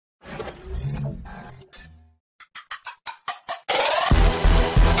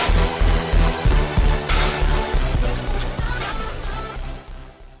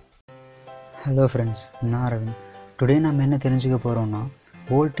Hello friends, நான் Aravind. Today நம்ம என்ன தெரிஞ்சுக்க போகிறோம்னா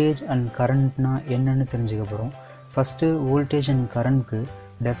வோல்டேஜ் அண்ட் கரண்ட்னா என்னென்னு தெரிஞ்சுக்க போகிறோம். ஃபஸ்ட்டு வோல்டேஜ் அண்ட் கரண்ட்க்கு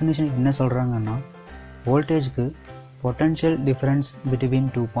டெஃபினிஷன் என்ன சொல்கிறாங்கன்னா, வோல்டேஜ்க்கு பொட்டன்ஷியல் டிஃப்ரென்ஸ் பிட்வீன்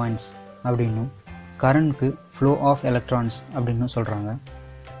 2 பாயிண்ட்ஸ் அப்படின்னும் கரண்ட்க்கு ஃப்ளோ ஆஃப் எலக்ட்ரான்ஸ் அப்படின்னு சொல்கிறாங்க.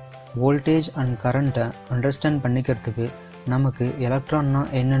 வோல்டேஜ் அண்ட் கரண்ட்டை அண்டர்ஸ்டாண்ட் பண்ணிக்கிறதுக்கு நமக்கு எலக்ட்ரான்னா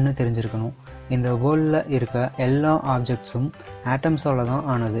என்னென்னு தெரிஞ்சிருக்கணும். இந்த வேர்ல்டில் இருக்க எல்லா ஆப்ஜெக்ட்ஸும் ஆட்டம்ஸால் தான்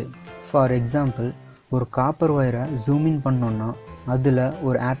ஆனது. ஃபார் எக்ஸாம்பிள், ஒரு காப்பர் ஒயரை ஜூமின் பண்ணோன்னா அதில்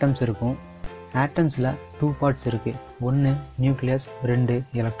ஒரு ஆட்டம்ஸ் இருக்கும். ஆட்டம்ஸில் 2 பார்ட்ஸ் இருக்குது. ஒன்று nucleus, 2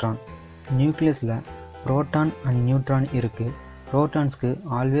 electron. நியூக்ளியஸில் proton and neutron இருக்குது. ப்ரோட்டான்ஸ்க்கு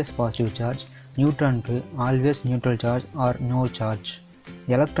always positive charge, நியூட்ரானுக்கு always neutral charge R no charge,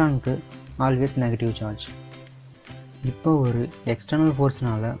 எலக்ட்ரானுக்கு always negative charge. இப்போ ஒரு எக்ஸ்டர்னல்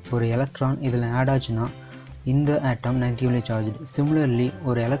ஃபோர்ஸ்னால் ஒரு எலக்ட்ரான் இதில் ஆட் ஆச்சுன்னா இந்த ஆட்டம் நெகட்டிவ்லி சார்ஜ்டு. சிமிலர்லி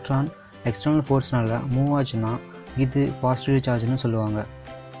ஒரு எலக்ட்ரான் எக்ஸ்டர்னல் ஃபோர்ஸ்னால் மூவ் ஆச்சுன்னா இது பாசிட்டிவ்லி சார்ஜ்னு சொல்லுவாங்க.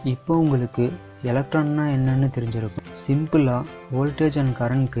 இப்போ உங்களுக்கு எலக்ட்ரான்னா என்னென்னு தெரிஞ்சிருக்கும். சிம்பிளாக வோல்டேஜ் அண்ட்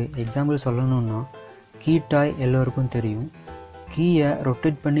கரண்ட்க்கு எக்ஸாம்பிள் சொல்லணுன்னா, கீ டாய் எல்லோருக்கும் தெரியும். கீயை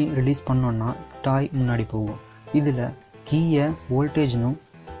ரொட்டேட் பண்ணி ரிலீஸ் பண்ணோன்னா டாய் முன்னாடி போகும். இதில் கீயை வோல்டேஜ்னும்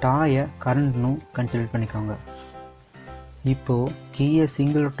டாயை கரண்ட்னும் கன்சிடர் பண்ணிக்கோங்க. இப்போது கீயை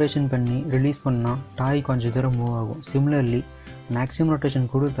சிங்கிள் ரொட்டேஷன் பண்ணி ரிலீஸ் பண்ணால் டாய் கொஞ்சம் தூரம் மூவ் ஆகும். சிமிலர்லி மேக்ஸிமம் ரொட்டேஷன்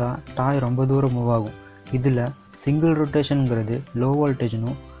கொடுத்தா டாய் ரொம்ப தூரம் மூவ் ஆகும். இதில் single ரொட்டேஷனுங்கிறது low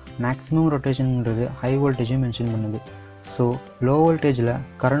வோல்டேஜ்னும் maximum ரொட்டேஷனுங்கிறது high வோல்டேஜும் mention பண்ணுது. ஸோ லோ வோல்டேஜில்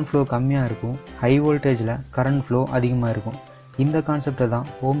கரண்ட் ஃப்ளோ கம்மியாக இருக்கும், ஹை வோல்டேஜில் கரண்ட் ஃப்ளோ அதிகமாக இருக்கும். இந்த கான்செப்டை தான்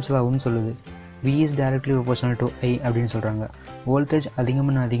ஓம்ஸ் லாவும் சொல்லுது. V is directly proportional to I அப்படின்னு சொல்கிறாங்க. வோல்டேஜ்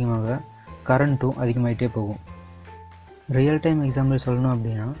அதிகமாக கரண்ட்டும் அதிகமாகிட்டே போகும். ரியல் டைம் எக்ஸாம்பிள் சொல்லணும்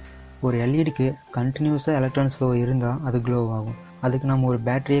அப்படின்னா, ஒரு எல்இடிக்கு கண்டினியூஸாக எலக்ட்ரான்ஸ் ஃப்ளோ இருந்தால் அது க்ளோ ஆகும். அதுக்கு நம்ம ஒரு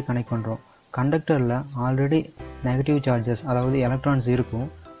பேட்டரியை கனெக்ட் பண்ணுறோம். கண்டக்டரில் ஆல்ரெடி நெகட்டிவ் சார்ஜஸ், அதாவது எலக்ட்ரான்ஸ் இருக்கும்,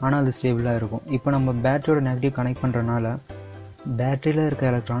 ஆனால் அது ஸ்டேபிளாக இருக்கும். இப்போ நம்ம பேட்டரியோட நெகட்டிவ் கனெக்ட் பண்ணுறனால பேட்டரியில் இருக்க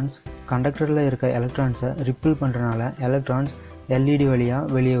எலக்ட்ரான்ஸ் கண்டக்டரில் இருக்க எலக்ட்ரான்ஸை ரிப்பிள் பண்ணுறனால எலக்ட்ரான்ஸ் எல்இடி வழியாக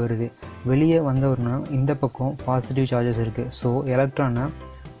வெளியே வருது. வெளியே வந்தவர்னா இந்த பக்கம் பாசிட்டிவ் சார்ஜஸ் இருக்குது. ஸோ எலக்ட்ரானை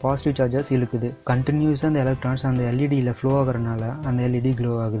பாசிட்டிவ் சார்ஜஸ் இழுக்குது. கண்டினியூஸாக அந்த எலக்ட்ரான்ஸ் அந்த எல்இடியில் ஃப்ளோ ஆகிறனால அந்த எல்இடி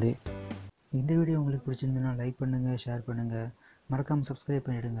க்ளோ ஆகுது. இந்த வீடியோ உங்களுக்கு பிடிச்சிருந்ததுன்னா லைக் பண்ணுங்கள், ஷேர் பண்ணுங்கள், மறக்காமல் சப்ஸ்கிரைப்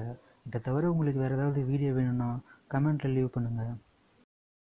பண்ணிவிடுங்க. இதை தவிர உங்களுக்கு வேறு ஏதாவது வீடியோ வேணும்னா கமெண்ட்டில் லீவ் பண்ணுங்கள்.